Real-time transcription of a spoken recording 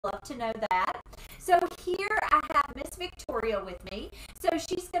love to know that. So here I have Miss Victoria with me. So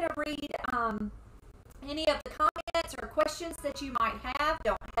she's going to read any of the comments or questions that you might have.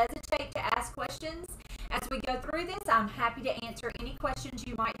 Don't hesitate to ask questions. As we go through this, I'm happy to answer any questions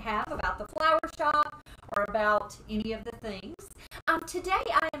you might have about the flower shop or about any of the things. Today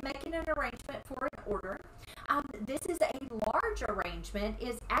I am making an arrangement for an order. This is a large arrangement.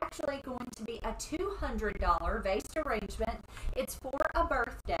 It's actually going to be a $200 vase arrangement. It's for a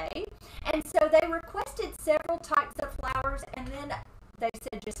birthday. And so they requested several types of flowers, and then they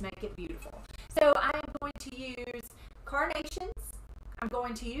said just make it beautiful. So I am going to use carnations. I'm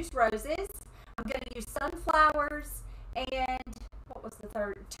going to use roses. I'm going to use sunflowers, and what was the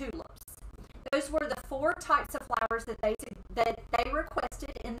third? Tulips. Those were the 4 types of flowers that they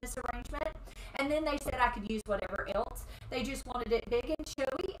requested in this arrangement. And then they said I could use whatever else. They just wanted it big and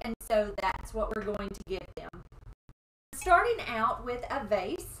showy, and so that's what we're going to give them. Starting out with a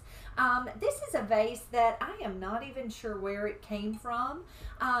vase. This is a vase that I am not even sure where it came from.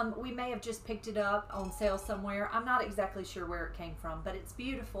 We may have just picked it up on sale somewhere. I'm not exactly sure where it came from, but it's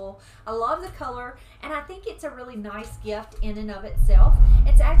beautiful. I love the color, and I think it's a really nice gift in and of itself.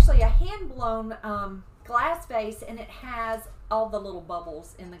 It's actually a hand-blown glass vase, and it has all the little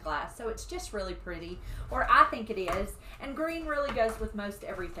bubbles in the glass, so it's just really pretty, or I think it is, and green really goes with most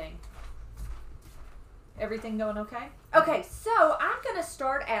everything. Everything going okay? Okay, so I'm going to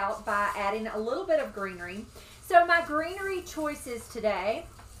start out by adding a little bit of greenery. So my greenery choices today,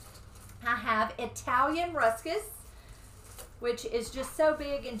 I have Italian ruscus, which is just so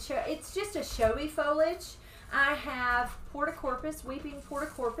big and it's just a showy foliage. I have portocorpus, weeping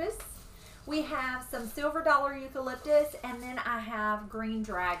portocorpus. We have some silver dollar eucalyptus, and then I have green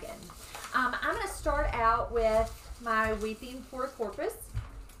dragon. I'm going to start out with my weeping portocorpus.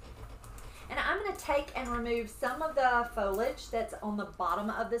 And I'm going to take and remove some of the foliage that's on the bottom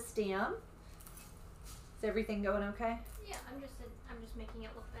of the stem. Is everything going okay? Yeah, I'm just making it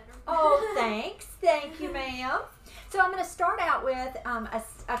look better. Oh, thanks. Thank you, ma'am. So I'm going to start out with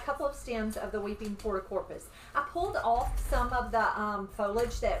a couple of stems of the weeping portocorpus. I pulled off some of the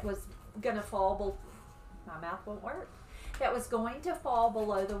foliage that was going to fall. My mouth won't work. That was going to fall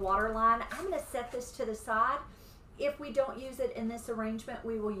below the water line. I'm going to set this to the side. If we don't use it in this arrangement,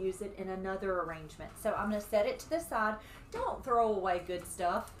 we will use it in another arrangement. So I'm going to set it to the side. Don't throw away good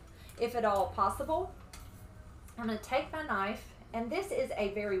stuff, if at all possible. I'm going to take my knife, and this is a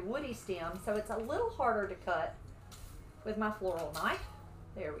very woody stem, so it's a little harder to cut with my floral knife.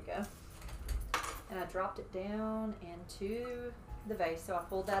 There we go. And I dropped it down into the vase, so I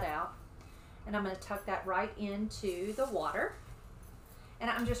pulled that out. And I'm going to tuck that right into the water. And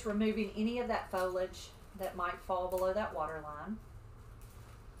I'm just removing any of that foliage that might fall below that water line.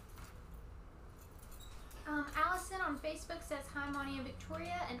 Allison on Facebook says, hi, Monty and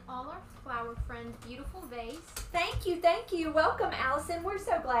Victoria, and all our flower friends. Beautiful vase. Thank you, thank you. Welcome, Allison. We're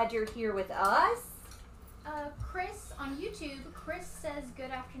so glad you're here with us. Chris on YouTube, Chris says,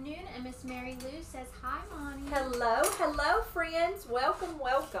 good afternoon, and Miss Mary Lou says, hi, Monty. Hello, hello, friends. Welcome,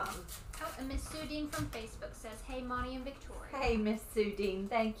 welcome. Oh, and Miss Sudine from Facebook says, hey, Monty and Victoria. Hey, Miss Sudine.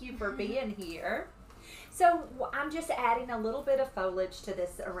 Thank you for being here. So I'm just adding a little bit of foliage to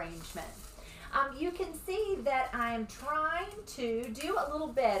this arrangement. You can see that I'm trying to do a little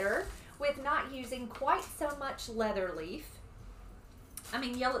better with not using quite so much leather leaf. I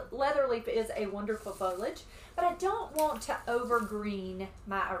mean, leather leaf is a wonderful foliage, but I don't want to overgreen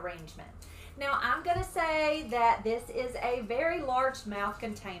my arrangement. Now, I'm going to say that this is a very large mouth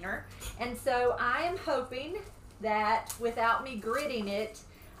container, and so I am hoping that without me gridding it,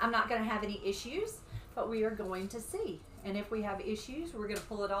 I'm not going to have any issues. But we are going to see. And if we have issues, we're going to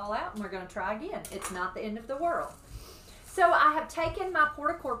pull it all out and we're going to try again. It's not the end of the world. So I have taken my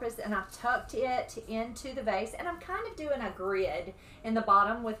portocorpus and I've tucked it into the vase, and I'm kind of doing a grid in the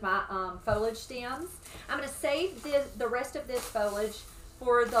bottom with my foliage stems. I'm going to save the rest of this foliage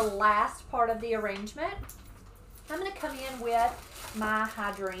for the last part of the arrangement. I'm going to come in with my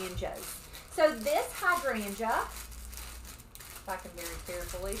hydrangeas. So this hydrangea, if I can very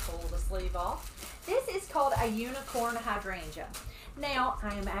carefully pull the sleeve off, this is called a unicorn hydrangea. Now,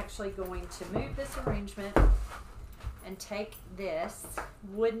 I am actually going to move this arrangement and take this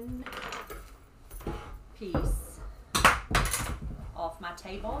wooden piece off my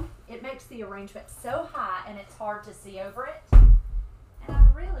table. It makes the arrangement so high and it's hard to see over it. And I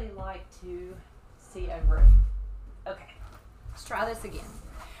really like to see over it. Okay, let's try this again.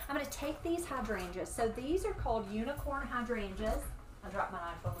 I'm going to take these hydrangeas. So these are called unicorn hydrangeas. I dropped my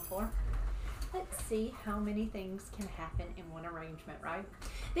knife on the floor. Let's see how many things can happen in one arrangement, right?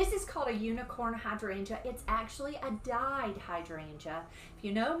 This is called a unicorn hydrangea. It's actually a dyed hydrangea. If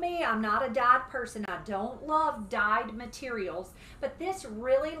you know me, I'm not a dyed person. I don't love dyed materials, but this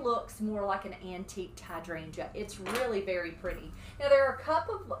really looks more like an antique hydrangea. It's really very pretty. Now there are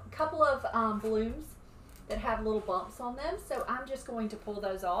a couple of blooms that have little bumps on them, so I'm just going to pull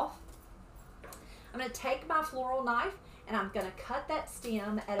those off. I'm going to take my floral knife and I'm going to cut that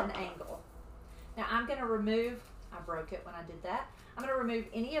stem at an angle. Now I'm going to remove, I broke it when I did that. I'm going to remove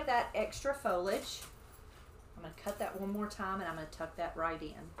any of that extra foliage. I'm going to cut that one more time and I'm going to tuck that right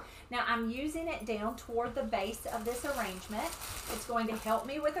in. Now I'm using it down toward the base of this arrangement. It's going to help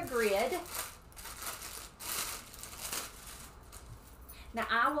me with a grid. Now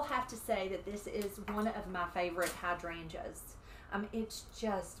I will have to say that this is one of my favorite hydrangeas. It's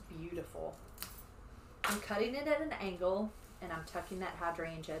just beautiful. I'm cutting it at an angle and I'm tucking that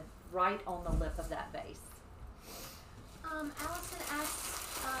hydrangea right on the lip of that base. Allison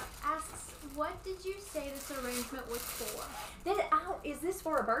asks, what did you say this arrangement was for? Is this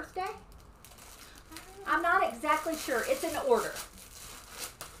for a birthday? I'm not exactly sure. It's an order.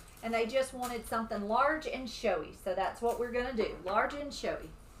 And they just wanted something large and showy. So that's what we're going to do. Large and showy.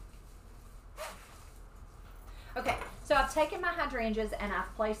 Okay, so I've taken my hydrangeas and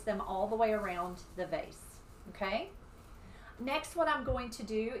I've placed them all the way around the vase. Okay? Next, what I'm going to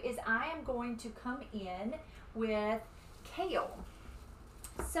do is I am going to come in with kale.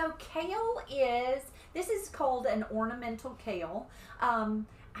 So kale this is called an ornamental kale.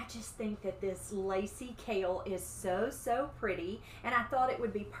 I just think that this lacy kale is so pretty, and I thought it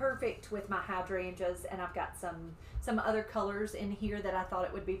would be perfect with my hydrangeas, and I've got some other colors in here that I thought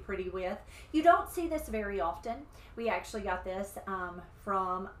it would be pretty with. You don't see this very often. We actually got this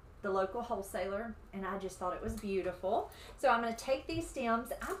from the local wholesaler, and I just thought it was beautiful. So I'm going to take these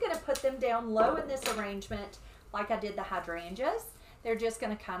stems, I'm going to put them down low in this arrangement like I did the hydrangeas. They're just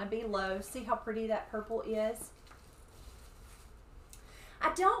going to kind of be low. See how pretty that purple is?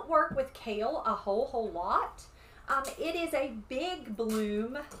 I don't work with kale a whole lot. It is a big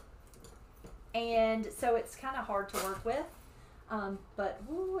bloom, and so it's kind of hard to work with, but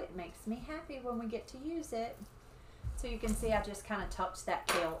ooh, it makes me happy when we get to use it. So you can see I just kind of tucked that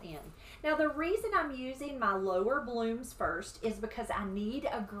kale in. Now the reason I'm using my lower blooms first is because I need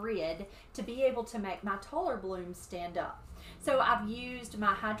a grid to be able to make my taller blooms stand up. So I've used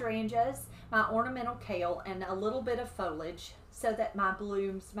my hydrangeas, my ornamental kale, and a little bit of foliage so that my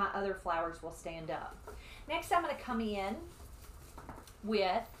blooms, my other flowers will stand up. Next I'm going to come in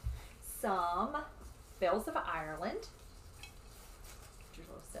with some Bells of Ireland. Get your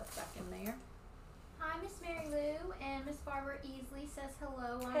little self back in there. Hi, Miss Mary Lou, and Miss Barbara Easley says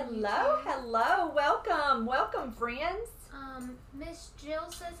hello on Hello, YouTube. hello, welcome, welcome friends. Miss Jill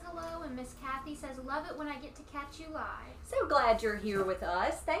says hello, and Miss Kathy says, love it when I get to catch you live. So glad you're here with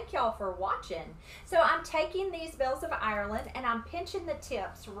us. Thank y'all for watching. So I'm taking these Bells of Ireland and I'm pinching the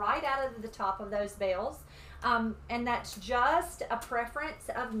tips right out of the top of those bells. And that's just a preference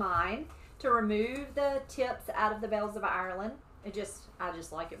of mine to remove the tips out of the Bells of Ireland. I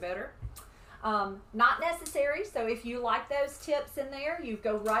just like it better. Not necessary, so if you like those tips in there, you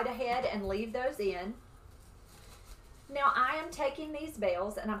go right ahead and leave those in. Now I am taking these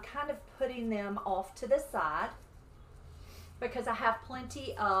bells and I'm kind of putting them off to the side because I have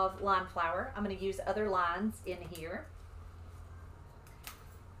plenty of line flower. I'm going to use other lines in here.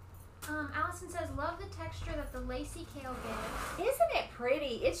 Allison says, love the texture that the lacy kale gives. Isn't it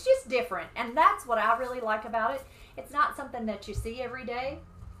pretty? It's just different, and that's what I really like about it. It's not something that you see every day,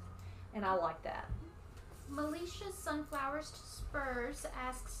 and I like that. Melicia's Sunflowers Spurs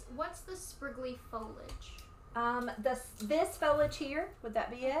asks, what's the spriggly foliage? This foliage here, would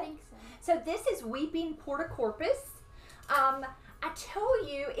that be it? I think so. So this is Weeping Portocorpus. I tell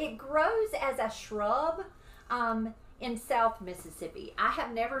you, it grows as a shrub in South Mississippi. I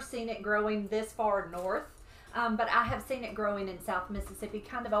have never seen it growing this far north, but I have seen it growing in South Mississippi,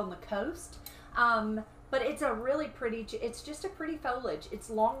 kind of on the coast. But it's a really pretty, it's just a pretty foliage. It's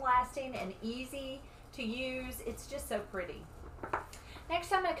long lasting and easy to use. It's just so pretty.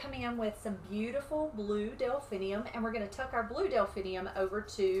 Next, I'm going to come in with some beautiful blue delphinium, and we're going to tuck our blue delphinium over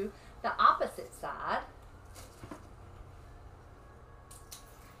to the opposite side.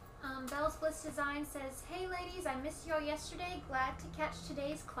 Belle's Bliss Design says, hey ladies, I missed y'all yesterday. Glad to catch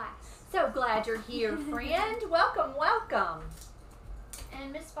today's class. So glad you're here, friend. Welcome, welcome.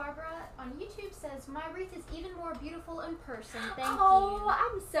 And Miss Barbara on YouTube says, my wreath is even more beautiful in person. Thank you. Oh,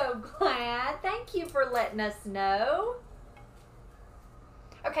 I'm so glad. Thank you for letting us know.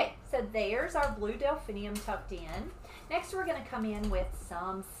 Okay, so there's our blue delphinium tucked in. Next, we're going to come in with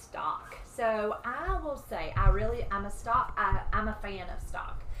some stock. So I will say, I'm a fan of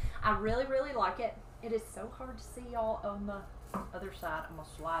stock. I really, really like it. It is so hard to see y'all on the other side. I'm going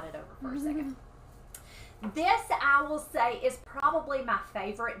to slide it over for a second. This, I will say, is probably my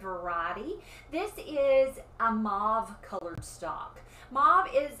favorite variety. This is a mauve colored stock. Mauve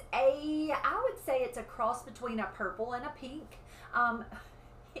is I would say it's a cross between a purple and a pink.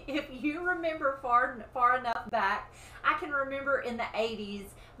 If you remember far enough back, I can remember in the 80s,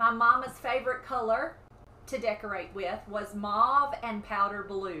 my mama's favorite color to decorate with was mauve and powder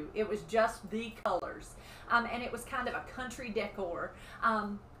blue. It was just the colors. And it was kind of a country decor.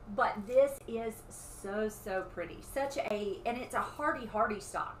 But this is so pretty. And it's a hardy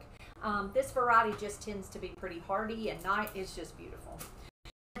stock. This variety just tends to be pretty hardy, and it's just beautiful.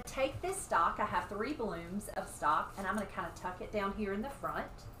 To take this stock, I have 3 blooms of stock, and I'm going to kind of tuck it down here in the front.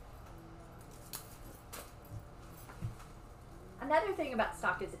 Another thing about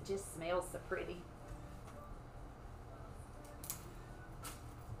stock is it just smells so pretty.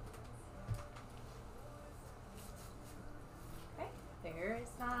 Okay, there is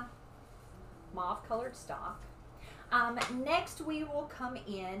my mauve colored stock. Next we will come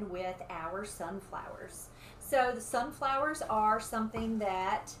in with our sunflowers. So the sunflowers are something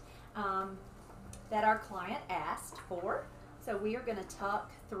that our client asked for. So we are going to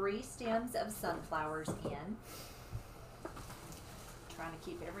tuck 3 stems of sunflowers in. Trying to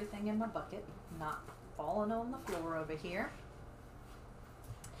keep everything in my bucket, not falling on the floor over here.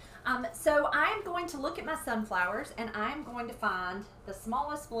 So I'm going to look at my sunflowers, and I'm going to find the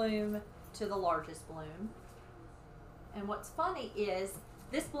smallest bloom to the largest bloom. And what's funny is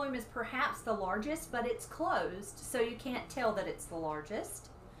this bloom is perhaps the largest, but it's closed, so you can't tell that it's the largest.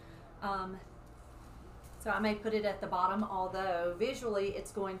 So I may put it at the bottom, although visually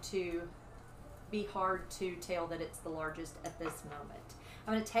it's going to be hard to tell that it's the largest at this moment.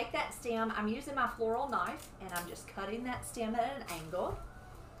 I'm going to take that stem, I'm using my floral knife, and I'm just cutting that stem at an angle.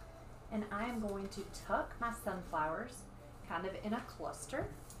 And I am going to tuck my sunflowers kind of in a cluster.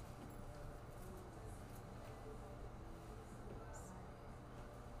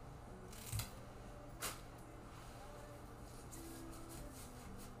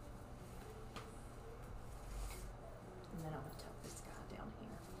 And then I'm going to tuck this guy down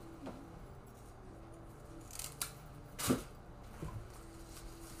here.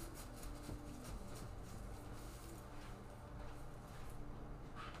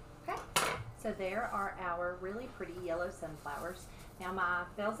 So there are our really pretty yellow sunflowers. Now my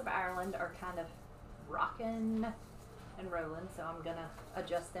bells of Ireland are kind of rocking and rolling, so I'm going to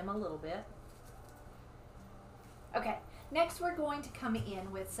adjust them a little bit. Okay, next we're going to come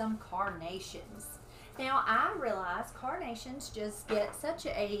in with some carnations. Now I realize carnations just get such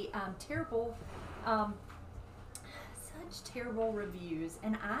a terrible reviews,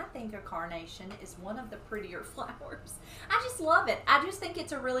 and I think a carnation is one of the prettier flowers. I just love it. I just think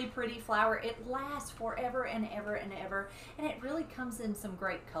it's a really pretty flower. It lasts forever and ever and ever, and it really comes in some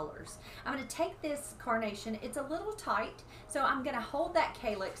great colors. I'm going to take this carnation. It's a little tight, so I'm going to hold that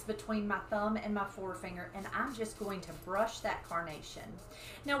calyx between my thumb and my forefinger, and I'm just going to brush that carnation.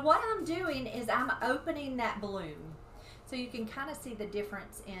 Now what I'm doing is I'm opening that bloom, so you can kind of see the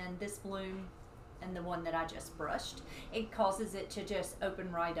difference in this bloom and the one that I just brushed. It causes it to just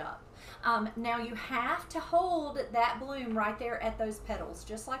open right up. Now you have to hold that bloom right there at those petals,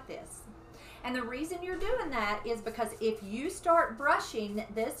 just like this. And the reason you're doing that is because if you start brushing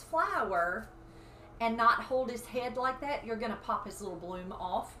this flower and not hold his head like that, you're gonna pop his little bloom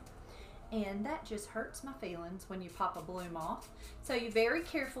off. And that just hurts my feelings when you pop a bloom off. So you very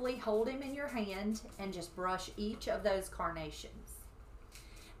carefully hold him in your hand and just brush each of those carnations.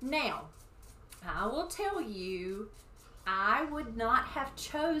 Now, I will tell you, I would not have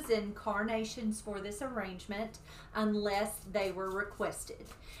chosen carnations for this arrangement unless they were requested.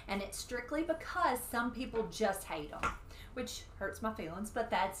 And it's strictly because some people just hate them, which hurts my feelings,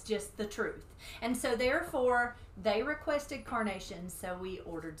 but that's just the truth. And so therefore, they requested carnations, so we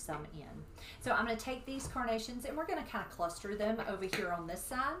ordered some in. So I'm going to take these carnations and we're going to kind of cluster them over here on this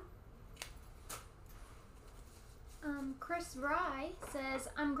side. Chris Rye says,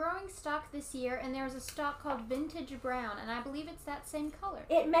 I'm growing stock this year, and there's a stock called Vintage Brown, and I believe it's that same color.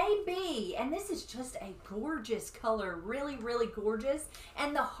 It may be, and this is just a gorgeous color, really, really gorgeous,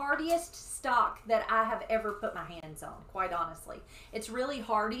 and the hardiest stock that I have ever put my hands on, quite honestly. It's really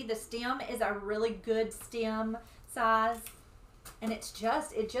hardy. The stem is a really good stem size, and it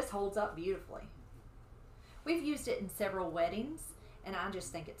just holds up beautifully. We've used it in several weddings, and I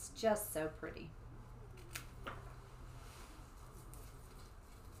just think it's just so pretty.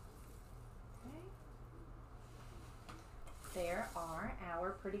 there are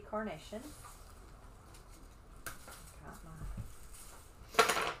our pretty carnations.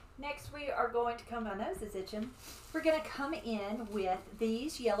 Next, we are going to come, my nose is itching. We're going to come in with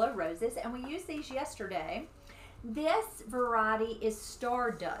these yellow roses, and we used these yesterday. This variety is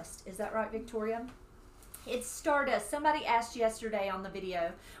Stardust. Is that right, Victoria? It's Stardust. Somebody asked yesterday on the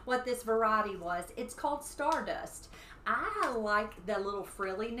video what this variety was. It's called Stardust. I like the little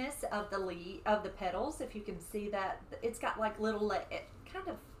frilliness of the petals. If you can see that, it's got like little, kind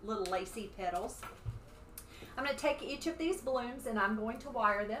of little lacy petals. I'm going to take each of these blooms and I'm going to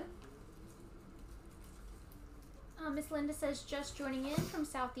wire them. Miss Linda says, just joining in from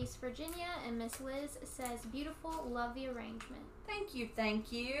Southeast Virginia, and Miss Liz says, beautiful, love the arrangement. Thank you,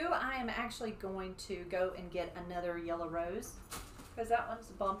 thank you. I am actually going to go and get another yellow rose because that one's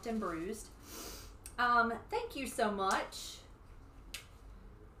bumped and bruised. Thank you so much.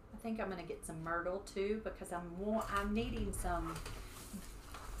 I think I'm going to get some myrtle too because I'm needing some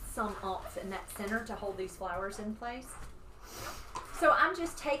umph in that center to hold these flowers in place. So I'm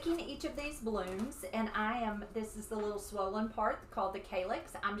just taking each of these blooms, and this is the little swollen part called the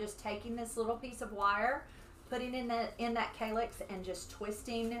calyx. I'm just taking this little piece of wire, putting in that calyx, and just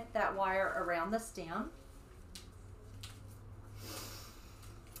twisting that wire around the stem.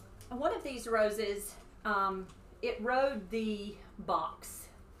 And one of these roses, it rode the box.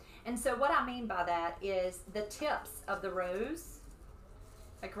 And so what I mean by that is the tips of the rose,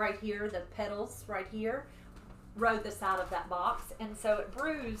 like right here, the petals right here, rode the side of that box, and so it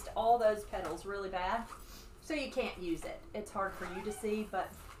bruised all those petals really bad, so you can't use it. It's hard for you to see, but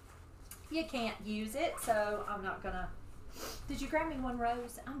you can't use it, so I'm not gonna. Did you grab me one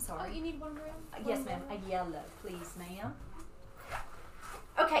rose? I'm sorry. Oh, you need one rose? Yes, ma'am. A yellow, please, ma'am.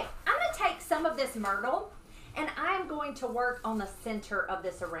 Okay, I'm gonna take some of this myrtle, and I'm going to work on the center of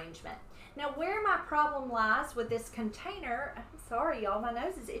this arrangement. Now, where my problem lies with this container, I'm sorry, y'all, my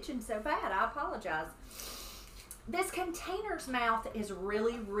nose is itching so bad, I apologize. This container's mouth is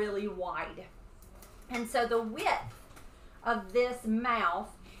really, really wide. And so the width of this mouth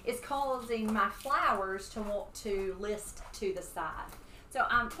is causing my flowers to want to list to the side. So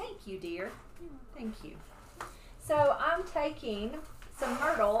thank you, dear. Thank you. So I'm taking some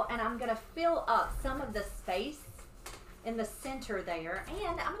myrtle and I'm gonna fill up some of the space in the center there,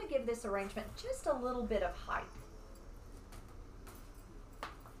 and I'm gonna give this arrangement just a little bit of height.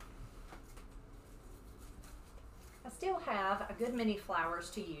 I still have a good many flowers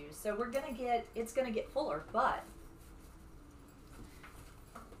to use, so it's gonna get fuller, but.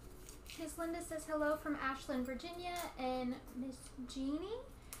 Miss Linda says hello from Ashland, Virginia, and Miss Jeannie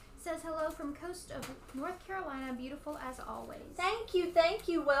says hello from coast of North Carolina, beautiful as always. Thank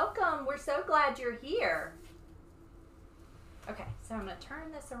you, welcome. We're so glad you're here. Okay, so I'm gonna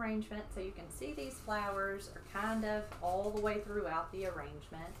turn this arrangement so you can see these flowers are kind of all the way throughout the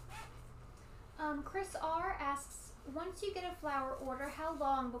arrangement. Chris R asks, once you get a flower order, how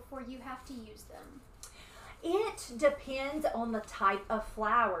long before you have to use them? It depends on the type of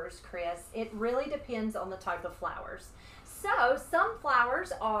flowers, Chris. It really depends on the type of flowers. So some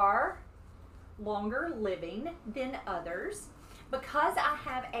flowers are longer living than others. Because I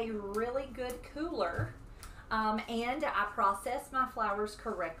have a really good cooler and I process my flowers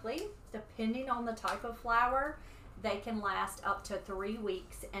correctly, depending on the type of flower, they can last up to 3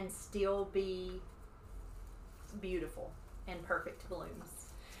 weeks and still be beautiful and perfect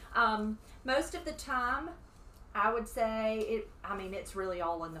blooms. Most of the time, I would say, it's really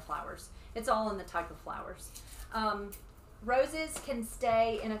all in the flowers. It's all in the type of flowers. Roses can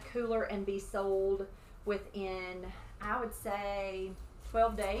stay in a cooler and be sold within, I would say,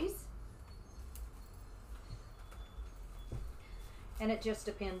 12 days. And it just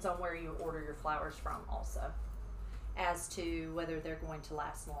depends on where you order your flowers from also, as to whether they're going to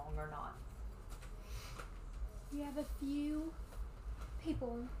last long or not. You have a few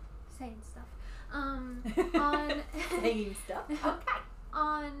people saying stuff. Saying stuff. Okay.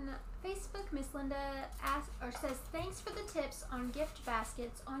 On Facebook, Miss Linda says, thanks for the tips on gift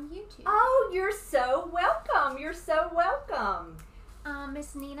baskets on YouTube. Oh, you're so welcome. You're so welcome.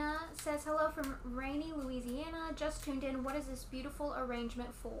 Miss Nina says, hello from rainy Louisiana. Just tuned in. What is this beautiful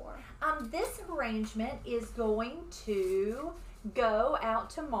arrangement for? This arrangement is going to go out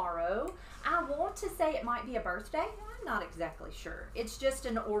tomorrow. I want to say it might be a birthday. I'm not exactly sure. It's just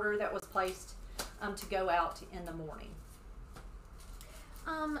an order that was placed to go out in the morning.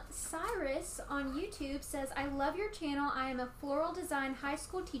 Cyrus on YouTube says, I love your channel. I am a floral design high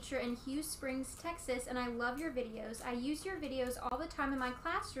school teacher in Hughes Springs, Texas, and I love your videos. I use your videos all the time in my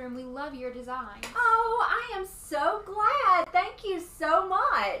classroom. We love your design. Oh, I am so glad. Thank you so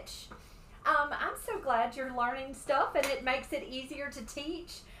much. I'm so glad glad you're learning stuff and it makes it easier to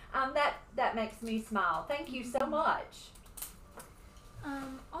teach. That makes me smile. Thank you so much.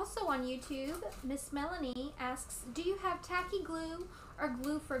 Also on YouTube, Miss Melanie asks, do you have tacky glue or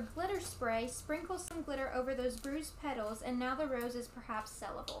glue for glitter spray? Sprinkle some glitter over those bruised petals, and now the rose is perhaps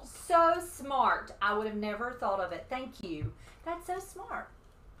sellable. So smart. I would have never thought of it. Thank you. That's so smart.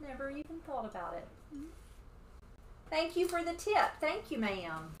 Never even thought about it. Thank you for the tip. Thank you,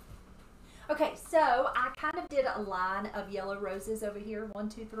 ma'am. Okay, so I kind of did a line of yellow roses over here. 1,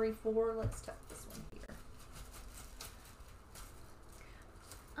 2, 3, 4. Let's tuck this one here.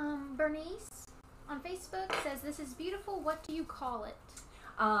 Bernice on Facebook says, this is beautiful. What do you call it?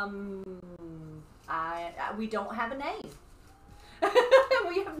 We don't have a name.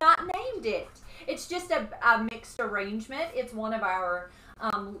 We have not named it. It's just a mixed arrangement. It's one of our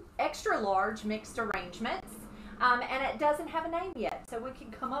extra large mixed arrangements. And it doesn't have a name yet, so we can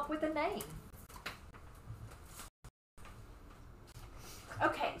come up with a name.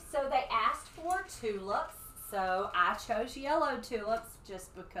 Okay, so they asked for tulips. So I chose yellow tulips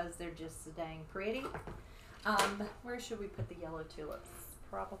just because they're just so dang pretty. Where should we put the yellow tulips?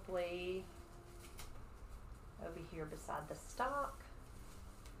 Probably over here beside the stalk.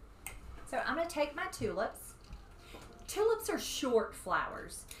 So I'm going to take my tulips. Tulips are short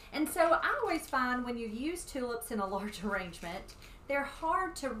flowers. And so I always find when you use tulips in a large arrangement, they're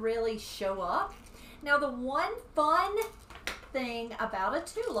hard to really show up. Now the one fun thing about a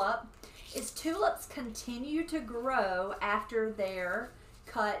tulip is tulips continue to grow after they're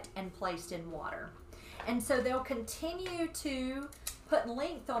cut and placed in water. And so they'll continue to put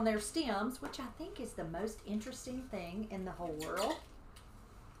length on their stems, which I think is the most interesting thing in the whole world.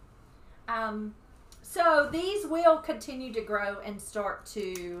 So these will continue to grow and start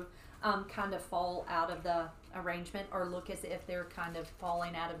to kind of fall out of the arrangement or look as if they're kind of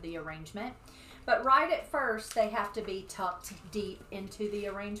falling out of the arrangement. But right at first, they have to be tucked deep into the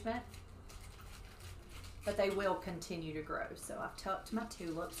arrangement. But they will continue to grow. So I've tucked my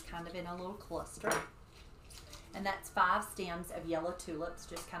tulips kind of in a little cluster. And that's 5 stems of yellow tulips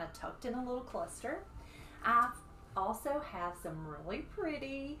just kind of tucked in a little cluster. I also have some really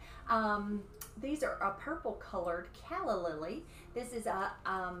pretty, these are a purple colored calla lily. This is a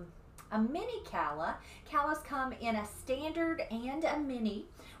mini calla. Callas come in a standard and a mini.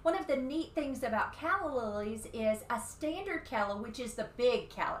 One of the neat things about calla lilies is a standard calla, which is the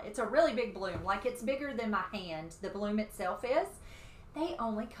big calla. It's a really big bloom, like it's bigger than my hand, the bloom itself is. They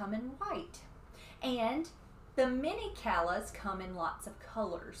only come in white. And the mini callas come in lots of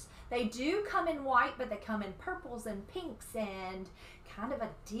colors. They do come in white, but they come in purples and pinks and kind of a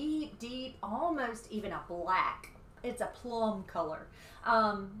deep, deep, almost even a black. It's a plum color.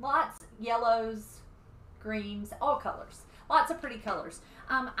 Lots yellows, greens, all colors. Lots of pretty colors.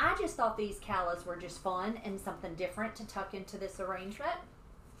 I just thought these callas were just fun and something different to tuck into this arrangement.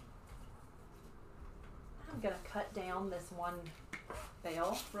 I'm going to cut down this one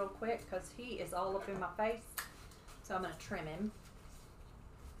bell real quick because he is all up in my face. So I'm going to trim him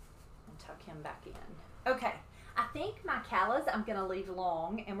and tuck him back in. Okay, I think my callas I'm going to leave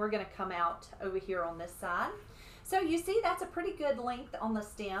long, and we're going to come out over here on this side. So you see that's a pretty good length on the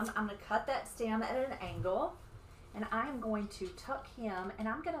stem. I'm going to cut that stem at an angle, and I am going to tuck him, and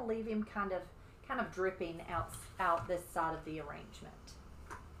I'm going to leave him kind of dripping out this side of the arrangement.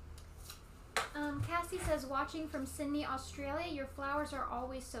 Cassie says, watching from Sydney, Australia, your flowers are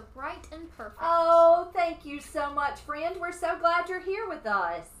always so bright and perfect. Oh, thank you so much, friend. We're so glad you're here with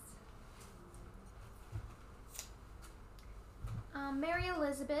us. Mary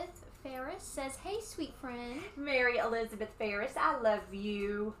Elizabeth Ferris says, hey, sweet friend. Mary Elizabeth Ferris, I love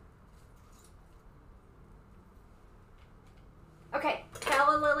you. Okay,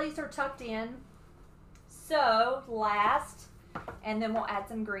 calla lilies are tucked in. So, last, and then we'll add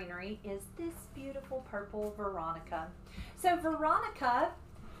some greenery, is this beautiful purple Veronica. So Veronica,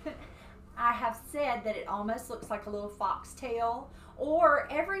 I have said that it almost looks like a little foxtail, or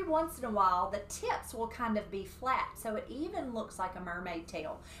every once in a while the tips will kind of be flat, so it even looks like a mermaid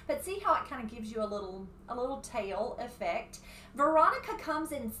tail. But see how it kind of gives you a little tail effect. Veronica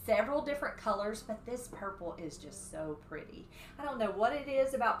comes in several different colors, but this purple is just so pretty. I don't know what it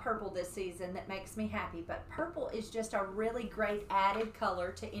is about purple this season that makes me happy, but purple is just a really great added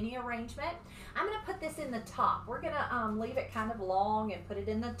color to any arrangement. I'm going to put this in the top. We're going to leave it kind of long and put it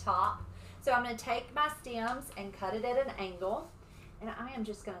in the top. So I'm going to take my stems and cut it at an angle, and I am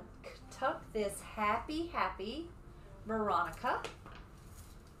just going to tuck this happy Veronica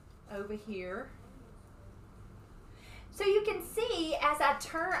over here. So you can see as I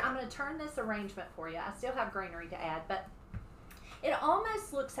turn, I'm going to turn this arrangement for you. I still have greenery to add, but It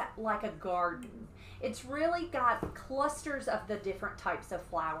almost looks like a garden. It's really got clusters of the different types of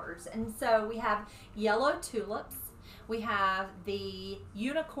flowers. And so we have yellow tulips. We have the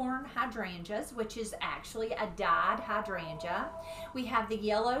unicorn hydrangeas, which is actually a dyed hydrangea. We have the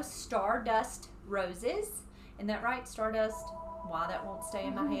yellow stardust roses. Isn't that right? Stardust? Why that won't stay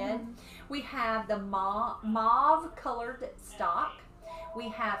in my head. We have the mauve colored stock. We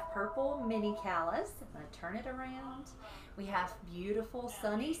have purple mini callas. I'm going to turn it around. We have beautiful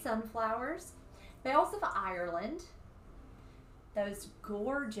sunny sunflowers. Bells of Ireland. Those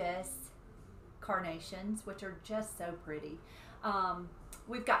gorgeous carnations, which are just so pretty.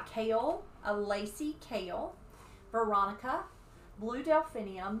 We've got kale, a lacy kale, veronica, blue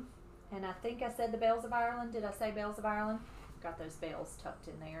delphinium, and I think I said the bells of Ireland. Did I say bells of Ireland? Got those bells tucked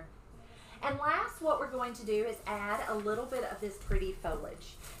in there. And last, what we're going to do is add a little bit of this pretty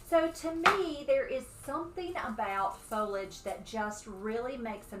foliage. So to me, there is something about foliage that just really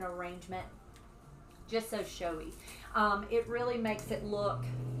makes an arrangement just so showy. It really makes it look,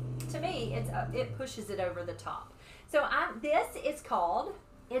 to me, it pushes it over the top. So this is called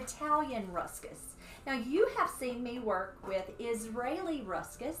Italian ruscus. Now you have seen me work with Israeli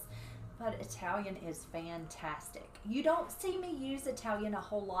ruscus, but Italian is fantastic. You don't see me use Italian a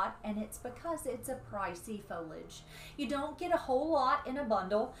whole lot, and it's because it's a pricey foliage. You don't get a whole lot in a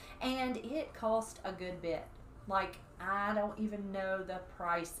bundle, and it costs a good bit. Like, I don't even know the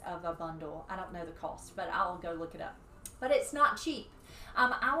price of a bundle. I don't know the cost, but I'll go look it up. But it's not cheap.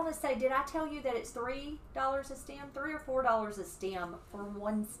 I want to say, did I tell you that it's $3 a stem? $3 or $4 a stem for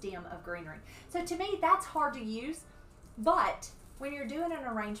one stem of greenery. So to me, that's hard to use, but when you're doing an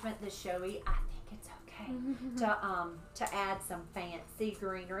arrangement this showy, I think it's okay to add some fancy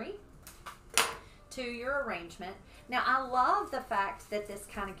greenery to your arrangement. Now, I love the fact that this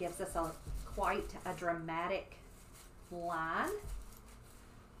kind of gives us quite a dramatic line.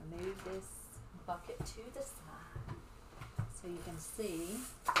 Move this bucket to the side so you can see.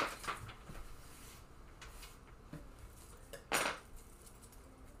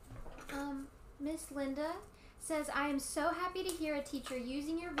 Miss Linda says, I am so happy to hear a teacher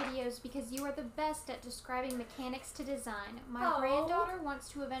using your videos because you are the best at describing mechanics to design. My granddaughter wants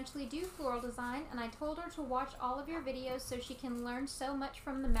to eventually do floral design, and I told her to watch all of your videos so she can learn so much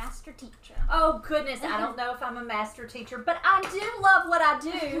from the master teacher. Oh goodness, I don't know if I'm a master teacher, but I do love what I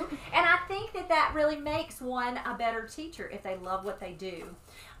do, and I think that really makes one a better teacher if they love what they do.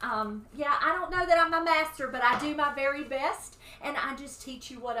 Yeah, I don't know that I'm a master, but I do my very best, and I just teach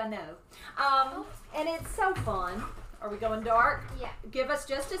you what I know. And it's so fun. Are we going dark? Yeah. Give us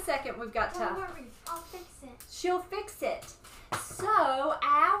just a second. We've got to... Don't worry, I'll fix it. She'll fix it. So,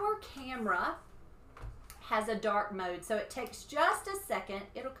 our camera has a dark mode, so it takes just a second.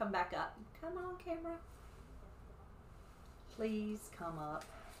 It'll come back up. Come on, camera. Please come up.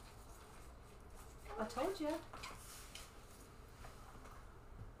 I told you.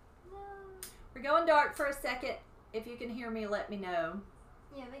 No. We're going dark for a second. If you can hear me, let me know.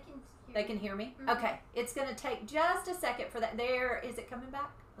 Yeah, they can hear They can hear me? Mm-hmm. Okay. It's going to take just a second for that. There. Is it coming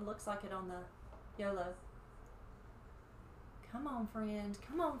back? It looks like it on the YOLO. Come on, friend.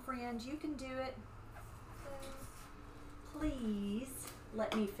 Come on, friend. You can do it. Please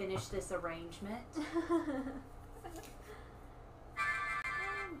let me finish this arrangement.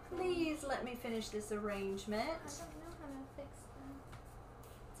 Please let me finish this arrangement. I don't know how to fix them.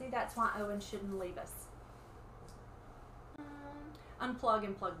 See, that's why Owen shouldn't leave us. Unplug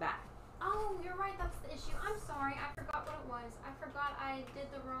and plug back. Oh, you're right. That's the issue. I'm sorry. I forgot what it was. I forgot I did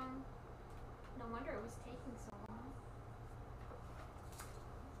the wrong... No wonder it was taking so long.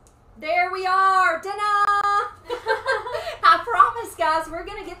 There we are! Ta-da! I promise, guys, we're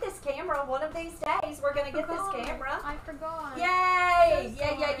going to get this camera one of these days. We're going to get this camera. I forgot. Yay! So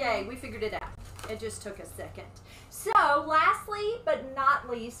Yay! We figured it out. It just took a second. So, lastly but not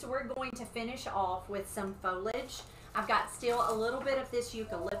least, we're going to finish off with some foliage. I've got still a little bit of this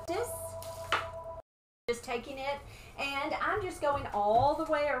eucalyptus. Just taking it, and I'm just going all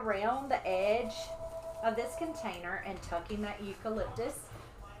the way around the edge of this container and tucking that eucalyptus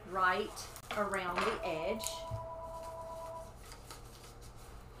right around the edge.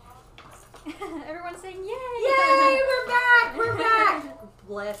 Everyone's saying, yay! Yay, we're back, we're back.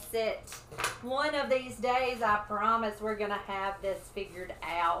 Bless it. One of these days, I promise we're going to have this figured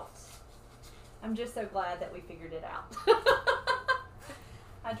out. I'm just so glad that we figured it out.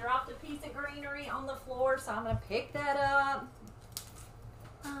 I dropped a piece of greenery on the floor, so I'm going to pick that up.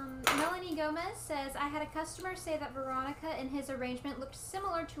 Melanie Gomez says, I had a customer say that Veronica in his arrangement looked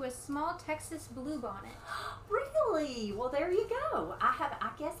similar to a small Texas bluebonnet. Really? Well, there you go. I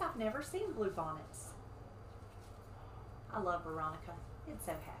guess I've never seen bluebonnets. I love Veronica. It's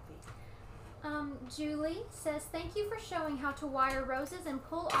so happy. Julie says, thank you for showing how to wire roses and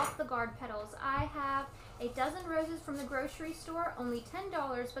pull off the guard petals. I have a dozen roses from the grocery store, only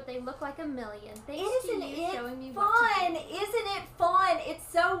 $10, but they look like a million. Thanks to you showing me what to do. Isn't it fun?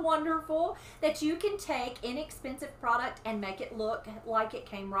 It's so wonderful that you can take inexpensive product and make it look like it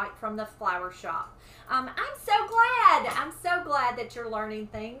came right from the flower shop. I'm so glad that you're learning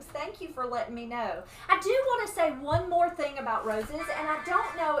things. Thank you for letting me know. I do want to say one more thing about roses, and I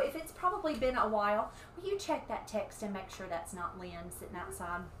don't know if it's probably been a while. Will you check that text and make sure that's not Lynn sitting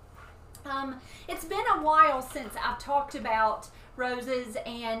outside? It's been a while since I've talked about roses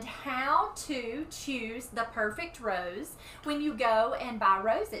and how to choose the perfect rose when you go and buy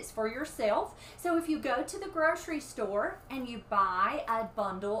roses for yourself. So if you go to the grocery store and you buy a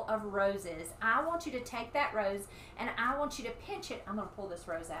bundle of roses, I want you to take that rose and I want you to pinch it. I'm going to pull this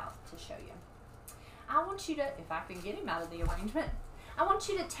rose out to show you. I want you to, if I can get him out of the arrangement, I want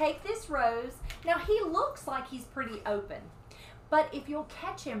you to take this rose. Now he looks like he's pretty open. But if you'll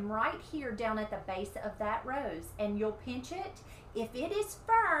catch him right here down at the base of that rose and you'll pinch it, if it is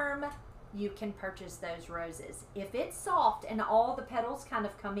firm, you can purchase those roses. If it's soft and all the petals kind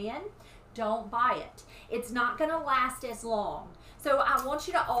of come in, don't buy it. It's not going to last as long. So I want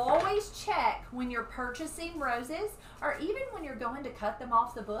you to always check when you're purchasing roses or even when you're going to cut them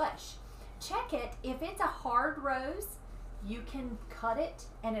off the bush. Check it. If it's a hard rose, you can cut it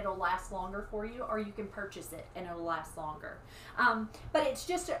and it'll last longer for you, or you can purchase it and it'll last longer. But it's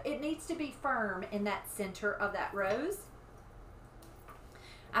just, it needs to be firm in that center of that rose.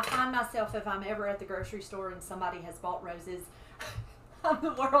 I find myself, if I'm ever at the grocery store and somebody has bought roses, I'm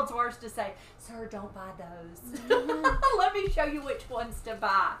the world's worst to say, sir, don't buy those. Mm-hmm. Let me show you which ones to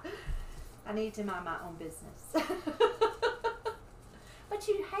buy. I need to mind my own business. But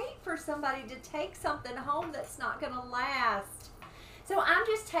you'd hate for somebody to take something home that's not going to last. So I'm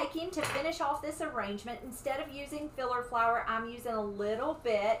just taking, to finish off this arrangement, instead of using filler flower, I'm using a little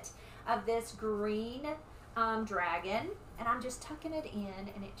bit of this green dragon. And I'm just tucking it in,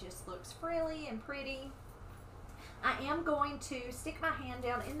 and it just looks frilly and pretty. I am going to stick my hand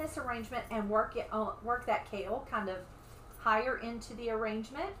down in this arrangement and work that kale kind of higher into the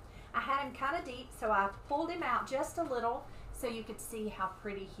arrangement. I had him kind of deep, so I pulled him out just a little so you could see how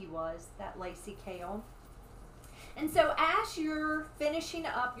pretty he was, that lacy kale. And so as you're finishing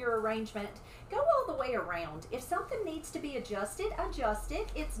up your arrangement, go all the way around. If something needs to be adjusted, adjust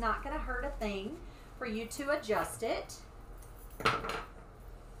it. It's not going to hurt a thing for you to adjust it.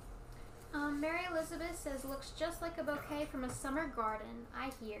 Mary Elizabeth says, looks just like a bouquet from a summer garden.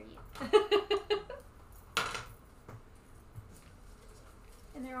 I hear you.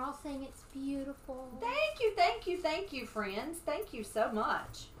 And they're all saying it's beautiful. Thank you, thank you, thank you, friends. Thank you so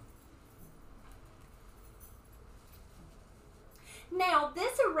much. Now,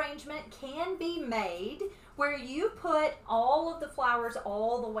 this arrangement can be made where you put all of the flowers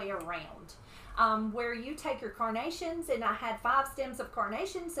all the way around. Where you take your carnations, and I had 5 stems of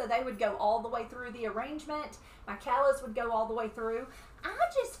carnations, so they would go all the way through the arrangement. My callas would go all the way through. I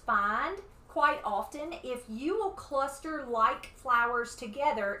just find quite often, if you will cluster like flowers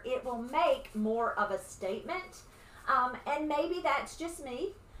together, it will make more of a statement. And maybe that's just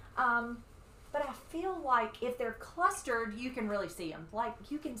me. But I feel like if they're clustered, you can really see them. Like,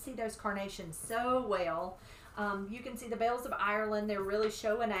 you can see those carnations so well. You can see the bells of Ireland. They're really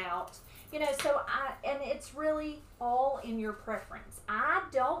showing out. You know, and it's really all in your preference. I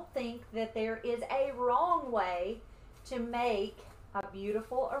don't think that there is a wrong way to make a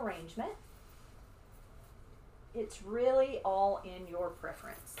beautiful arrangement. It's really all in your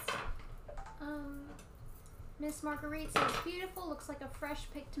preference. Miss Marguerite says, beautiful, looks like a fresh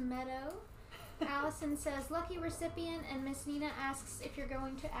picked meadow. Allison says, lucky recipient, and Miss Nina asks if you're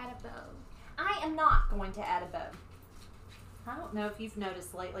going to add a bow. I am not going to add a bow. I don't know if you've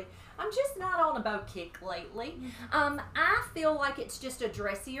noticed lately. I'm just not on a bow kick lately. I feel like it's just a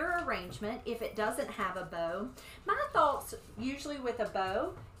dressier arrangement if it doesn't have a bow. My thoughts usually with a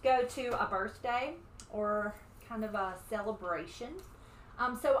bow go to a birthday or kind of a celebration.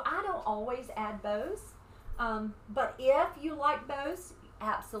 So I don't always add bows. But if you like bows,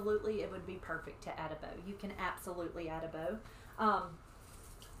 absolutely it would be perfect to add a bow. You can absolutely add a bow.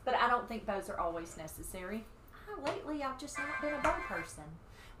 But I don't think bows are always necessary. Lately, I've just not been a bow person,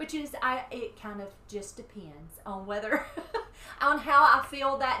 which is, it kind of just depends on whether, on how I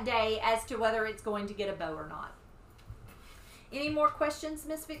feel that day as to whether it's going to get a bow or not. Any more questions,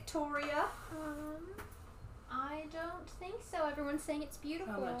 Miss Victoria? I don't think so. Everyone's saying it's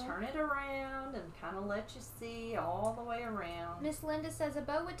beautiful. I'm going to turn it around and kind of let you see all the way around. Miss Linda says a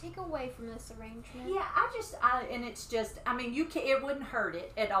bow would take away from this arrangement. Yeah, and it's just, I mean, it wouldn't hurt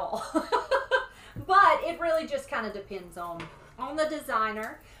it at all. But it really just kind of depends on the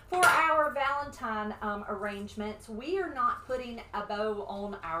designer. For our Valentine arrangements, we are not putting a bow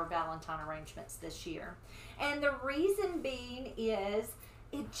on our Valentine arrangements this year. And the reason being is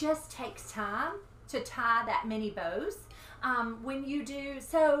it just takes time to tie that many bows. When you do,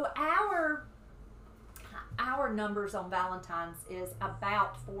 so our numbers on Valentine's is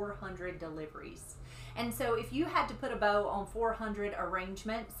about 400 deliveries. And so if you had to put a bow on 400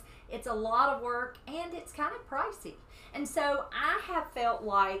 arrangements, it's a lot of work and it's kind of pricey. And so I have felt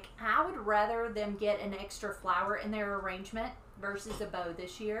like I would rather them get an extra flower in their arrangement versus a bow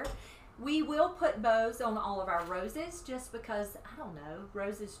this year. We will put bows on all of our roses just because, I don't know,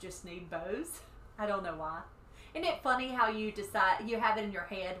 roses just need bows. I don't know why. Isn't it funny how you decide, you have it in your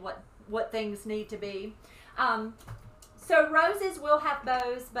head what things need to be? So roses will have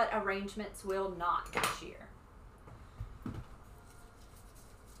bows, but arrangements will not this year.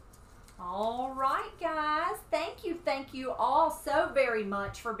 All right, guys. Thank you all so very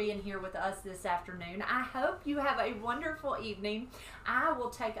much for being here with us this afternoon. I hope you have a wonderful evening. I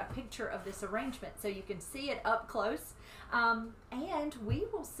will take a picture of this arrangement so you can see it up close. And we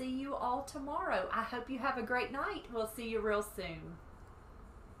will see you all tomorrow. I hope you have a great night. We'll see you real soon.